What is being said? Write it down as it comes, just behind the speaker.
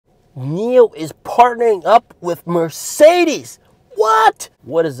NIO is partnering up with Mercedes. What?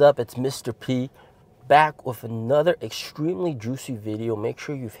 What is up? It's Mr. P back with another extremely juicy video. Make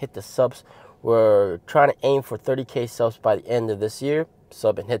sure you've hit the subs. We're trying to aim for 30K subs by the end of this year.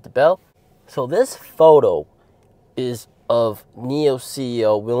 Sub and hit the bell. So this photo is of NIO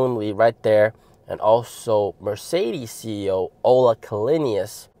CEO William Lee right there, and also Mercedes CEO Ola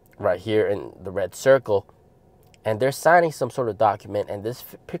Kalinius right here in the red circle. And they're signing some sort of document, and this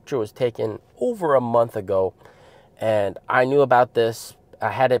picture was taken over a month ago, and I knew about this.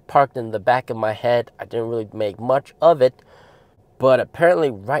 I had it parked in the back of my head. I didn't really make much of it, but apparently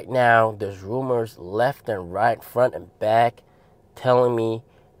right now there's rumors left and right, front and back, telling me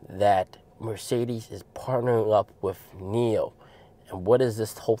that Mercedes is partnering up with NIO. And what is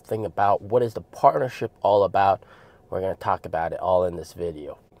this whole thing about? What is the partnership all about? We're going to talk about it all in this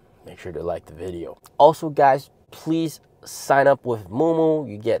video. Make sure to like the video. Also, guys, please sign up with Moomoo.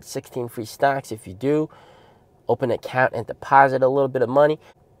 You get 16 free stocks if you do. Open an account and deposit a little bit of money.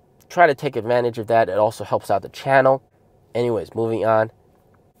 Try to take advantage of that. It also helps out the channel. Anyways, moving on.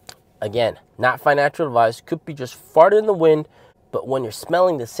 Again, not financial advice. Could be just fart in the wind. But when you're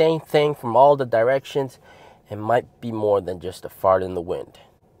smelling the same thing from all the directions, it might be more than just a fart in the wind.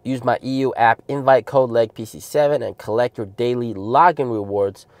 Use my EU app, invite code LEGPC7, and collect your daily login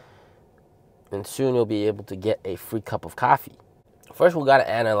rewards. And soon you'll be able to get a free cup of coffee. First, we got to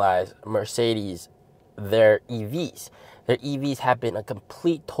analyze Mercedes, their EVs. Their EVs have been a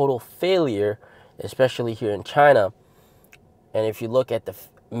complete total failure, especially here in China. And if you look at the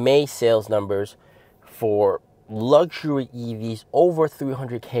May sales numbers for luxury EVs over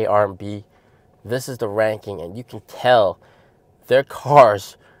 300K RMB, this is the ranking, and you can tell their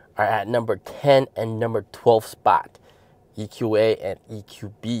cars are at number 10 and number 12 spot. EQA and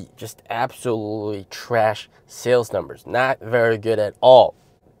EQB, just absolutely trash sales numbers. Not very good at all.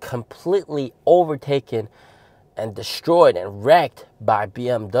 Completely overtaken and destroyed and wrecked by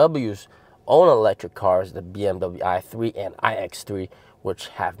BMW's own electric cars, the BMW i3 and iX3, which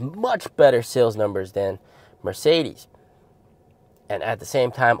have much better sales numbers than Mercedes. And at the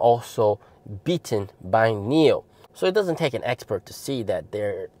same time also beaten by NIO. So it doesn't take an expert to see that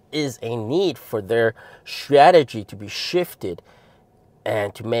there is a need for their strategy to be shifted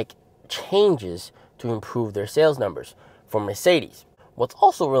and to make changes to improve their sales numbers for Mercedes. What's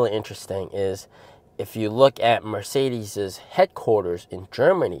also really interesting is if you look at Mercedes's headquarters in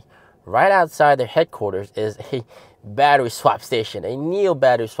Germany, right outside their headquarters is a battery swap station, a NIO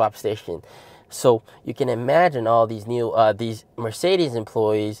battery swap station. So you can imagine all these these Mercedes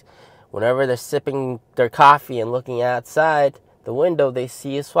employees, whenever they're sipping their coffee and looking outside the window, they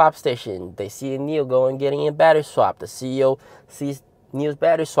see a swap station. They see a NIO going and getting a battery swap. The CEO sees NIO's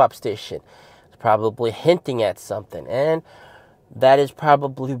battery swap station. It's probably hinting at something. And that is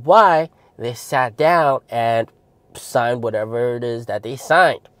probably why they sat down and signed whatever it is that they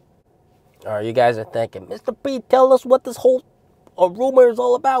signed. All right, you guys are thinking, Mr. P, tell us what this whole rumor is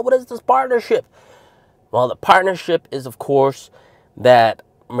all about. What is this partnership? Well, the partnership is, of course, that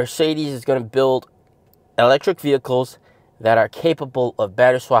Mercedes is going to build electric vehicles that are capable of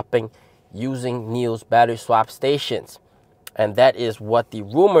battery swapping using NIO's battery swap stations. And that is what the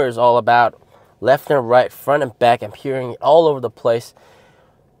rumor is all about. Left and right, front and back. I'm hearing it all over the place.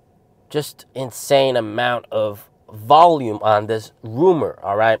 Just insane amount of volume on this rumor,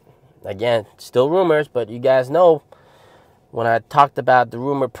 all right? Again, still rumors, but you guys know when I talked about the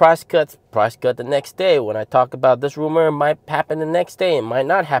rumor price cut the next day. When I talk about this rumor, it might happen the next day. It might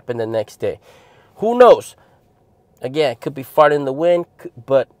not happen the next day. Who knows? Again, it could be fart in the wind,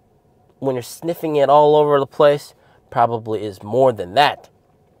 but when you're sniffing it all over the place, probably is more than that.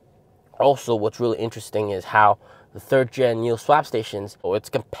 Also, what's really interesting is how the third-gen NIO swap stations, it's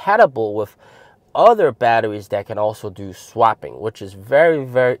compatible with other batteries that can also do swapping, which is very,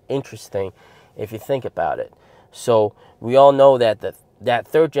 very interesting if you think about it. So we all know that that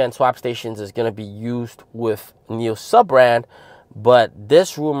third-gen swap stations is going to be used with NIO sub-brand, but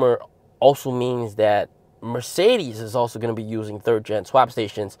this rumor also means that Mercedes is also going to be using third-gen swap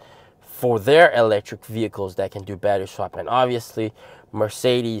stations for their electric vehicles that can do battery swap. And obviously,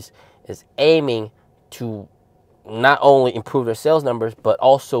 Mercedes is aiming to not only improve their sales numbers, but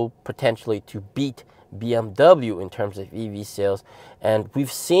also potentially to beat BMW in terms of EV sales. And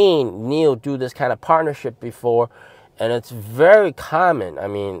we've seen NIO do this kind of partnership before, and it's very common. I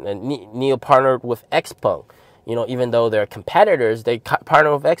mean, NIO partnered with XPeng. You know, even though they're competitors, they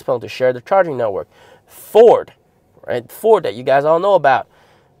partner with XPeng to share the charging network. Ford, right? Ford, that you guys all know about.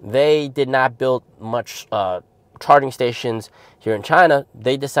 They did not build much charging stations here in China.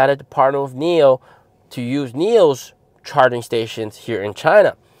 They decided to partner with NIO to use NIO's charging stations here in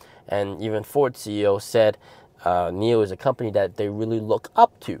China. and even Ford CEO said NIO is a company that they really look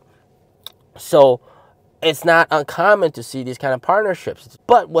up to. So it's not uncommon to see these kind of partnerships.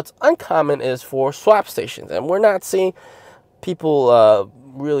 But what's uncommon is for swap stations. And we're not seeing people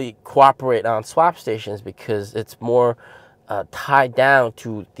really cooperate on swap stations because it's more tied down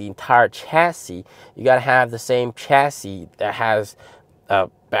to the entire chassis. You got to have the same chassis that has a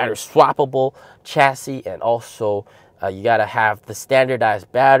battery swappable chassis, and also you got to have the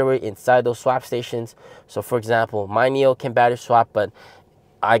standardized battery inside those swap stations. So for example, my NIO can battery swap, but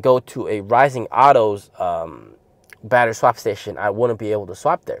I go to a Rising Autos battery swap station, I wouldn't be able to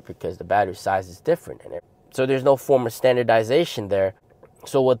swap there because the battery size is different. So there's no form of standardization there.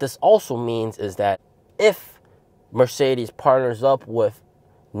 So what this also means is that if Mercedes partners up with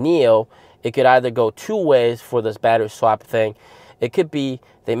NIO, it could either go two ways for this battery swap thing. It could be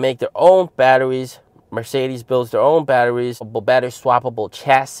they make their own batteries, Mercedes builds their own batteries, battery swappable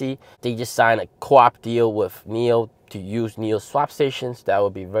chassis. They just sign a co-op deal with NIO to use NIO swap stations. That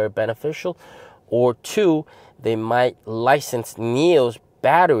would be very beneficial. Or two, they might license NIO's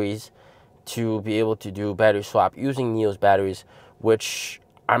batteries to be able to do battery swap using NIO's batteries, which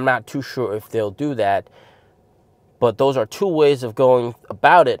I'm not too sure if they'll do that. But those are two ways of going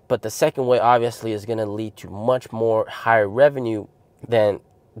about it. But the second way obviously is going to lead to much more higher revenue than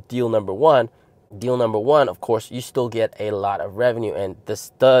deal number one. Deal number one, of course, you still get a lot of revenue, and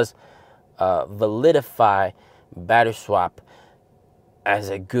this does validify battery swap as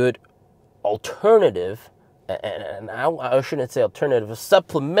a good alternative, and I shouldn't say alternative, a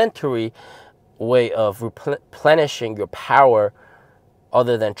supplementary way of replenishing your power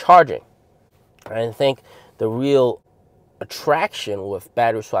other than charging. I think the real attraction with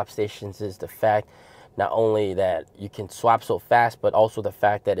battery swap stations is the fact not only that you can swap so fast, but also the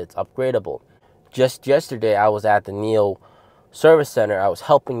fact that it's upgradable. Just yesterday, I was at the NIO service center. I was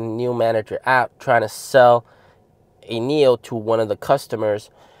helping the NIO manager out, trying to sell a NIO to one of the customers,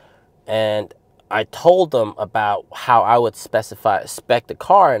 and I told them about how I would spec the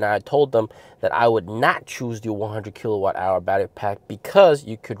car, and I told them that I would not choose the 100 kilowatt hour battery pack because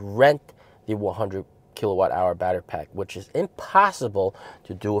you could rent the 100 kilowatt hour battery pack, which is impossible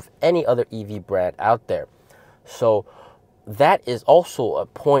to do with any other EV brand out there. So that is also a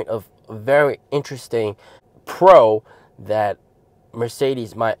point of very interesting pro that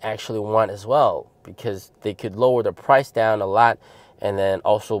Mercedes might actually want as well, because they could lower the price down a lot and then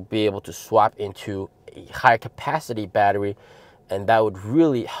also be able to swap into a high capacity battery, and that would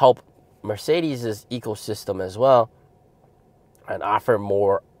really help Mercedes's ecosystem as well and offer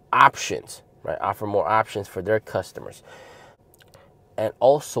more options, right? Offer more options for their customers. And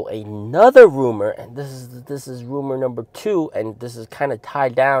also another rumor, and this is rumor number two, and this is kind of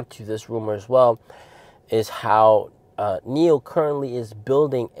tied down to this rumor as well, is how NIO currently is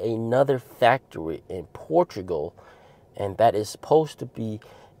building another factory in Portugal, and that is supposed to be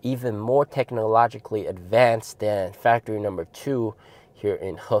even more technologically advanced than factory number two here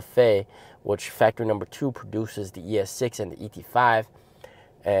in Hefei, which factory number two produces the ES6 and the ET5,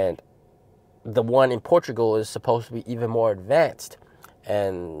 and the one in Portugal is supposed to be even more advanced.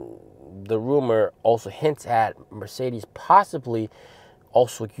 And the rumor also hints at Mercedes possibly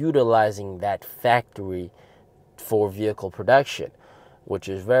also utilizing that factory for vehicle production, which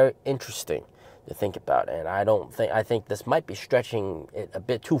is very interesting to think about. And I think this might be stretching it a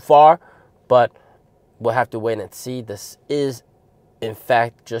bit too far, but we'll have to wait and see. This is in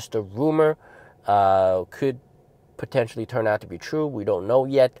fact just a rumor, could potentially turn out to be true. We don't know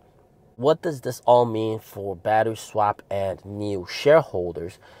yet. What does this all mean for battery swap and NIO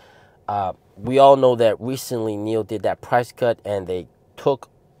shareholders? We all know that recently NIO did that price cut, and they took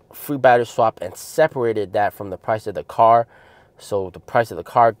free battery swap and separated that from the price of the car. So the price of the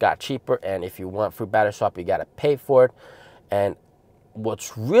car got cheaper, and if you want free battery swap, you got to pay for it. And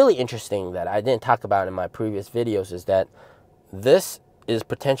what's really interesting that I didn't talk about in my previous videos is that this is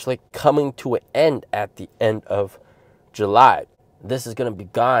potentially coming to an end at the end of July. This is going to be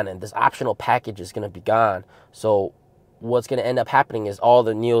gone, and this optional package is going to be gone. So what's going to end up happening is all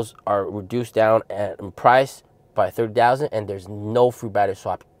the NIOs are reduced down in price by 30,000, and there's no free battery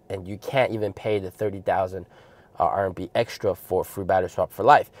swap, and you can't even pay the 30,000 RMB extra for free battery swap for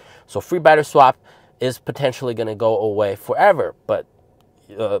life. So free battery swap is potentially going to go away forever, but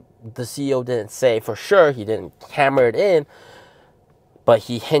the CEO didn't say for sure. He didn't hammer it in, but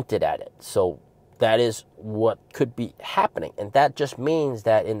he hinted at it. So that is what could be happening. And that just means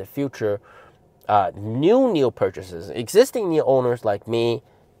that in the future, new NIO purchases, existing NIO owners like me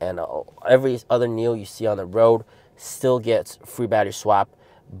and every other NIO you see on the road still gets free battery swap,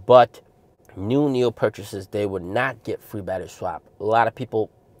 but new NIO purchases, they would not get free battery swap. A lot of people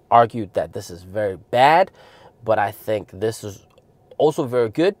argue that this is very bad, but I think this is also very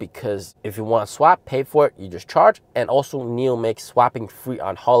good because if you want to swap, pay for it, you just charge. And also NIO makes swapping free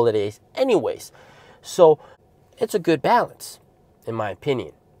on holidays anyways. So it's a good balance, in my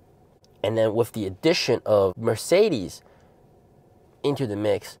opinion. And then with the addition of Mercedes into the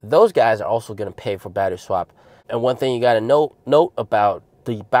mix, those guys are also going to pay for battery swap. And one thing you got to note about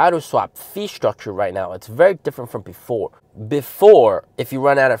the battery swap fee structure right now, it's very different from before. Before, if you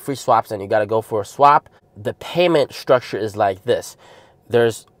run out of free swaps and you got to go for a swap, the payment structure is like this.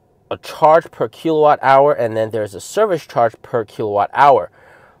 There's a charge per kilowatt hour, and then there's a service charge per kilowatt hour.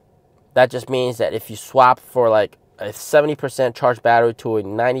 That just means that if you swap for like a 70% charged battery to a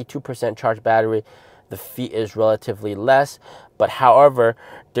 92% charged battery, the fee is relatively less. But however,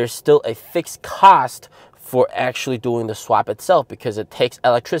 there's still a fixed cost for actually doing the swap itself because it takes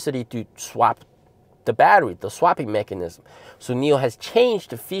electricity to swap the battery, the swapping mechanism. So NIO has changed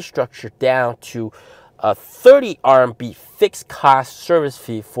the fee structure down to a 30 RMB fixed cost service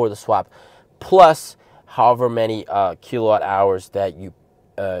fee for the swap, plus however many kilowatt hours that you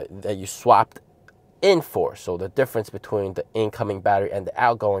swapped in for. So the difference between the incoming battery and the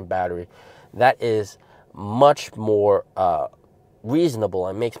outgoing battery, that is much more reasonable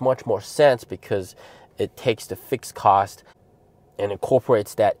and makes much more sense because it takes the fixed cost and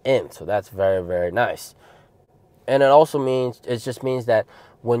incorporates that in. So that's very, very nice. And it just means that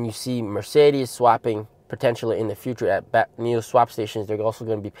when you see Mercedes swapping potentially in the future at NIO swap stations, they're also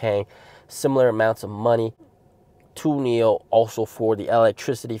going to be paying similar amounts of money to NIO also for the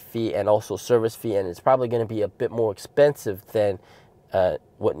electricity fee and also service fee, and it's probably going to be a bit more expensive than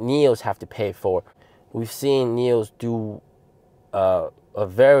what NIOs have to pay for. We've seen NIOs do a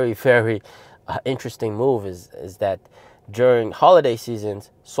very, very interesting move is that during holiday seasons,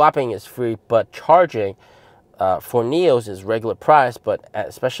 swapping is free, but charging for NIOs is regular price, but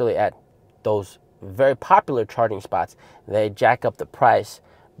especially at those very popular charging spots, they jack up the price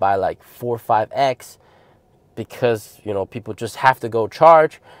by like 4 or 5x because, you know, people just have to go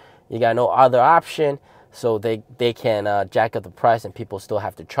charge. You got no other option, so they can jack up the price and people still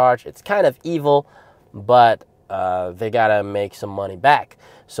have to charge. It's kind of evil, but they gotta make some money back.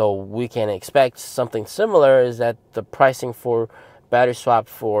 So we can expect something similar, is that the pricing for battery swap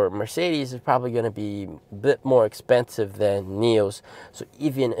for Mercedes is probably going to be a bit more expensive than NIO's. So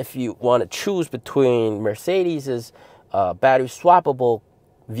even if you want to choose between Mercedes's battery swappable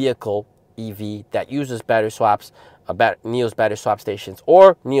vehicle EV that uses battery swaps, NIO's battery swap stations,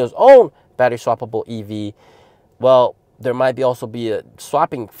 or NIO's own battery swappable EV, well, there might also be a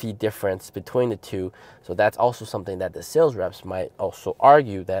swapping fee difference between the two. So that's also something that the sales reps might also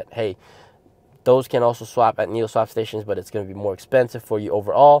argue that, hey, those can also swap at NIO swap stations, but it's going to be more expensive for you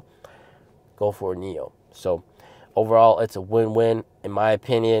overall. Go for NIO. So overall, it's a win-win in my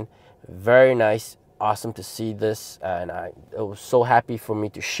opinion. Very nice. Awesome to see this. And it was so happy for me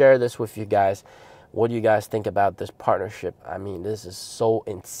to share this with you guys. What do you guys think about this partnership? I mean, this is so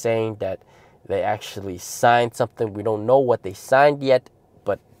insane that they actually signed something. We don't know what they signed yet,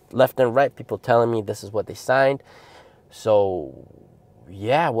 but left and right, people telling me this is what they signed. So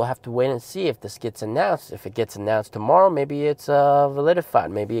yeah, we'll have to wait and see if this gets announced. If it gets announced tomorrow, maybe it's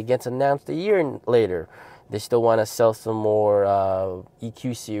validified. Maybe it gets announced a year later. They still want to sell some more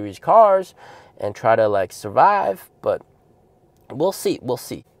EQ series cars and try to like survive, but we'll see. We'll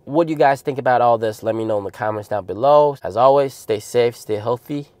see. What do you guys think about all this? Let me know in the comments down below. As always, stay safe, stay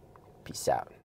healthy. Peace out.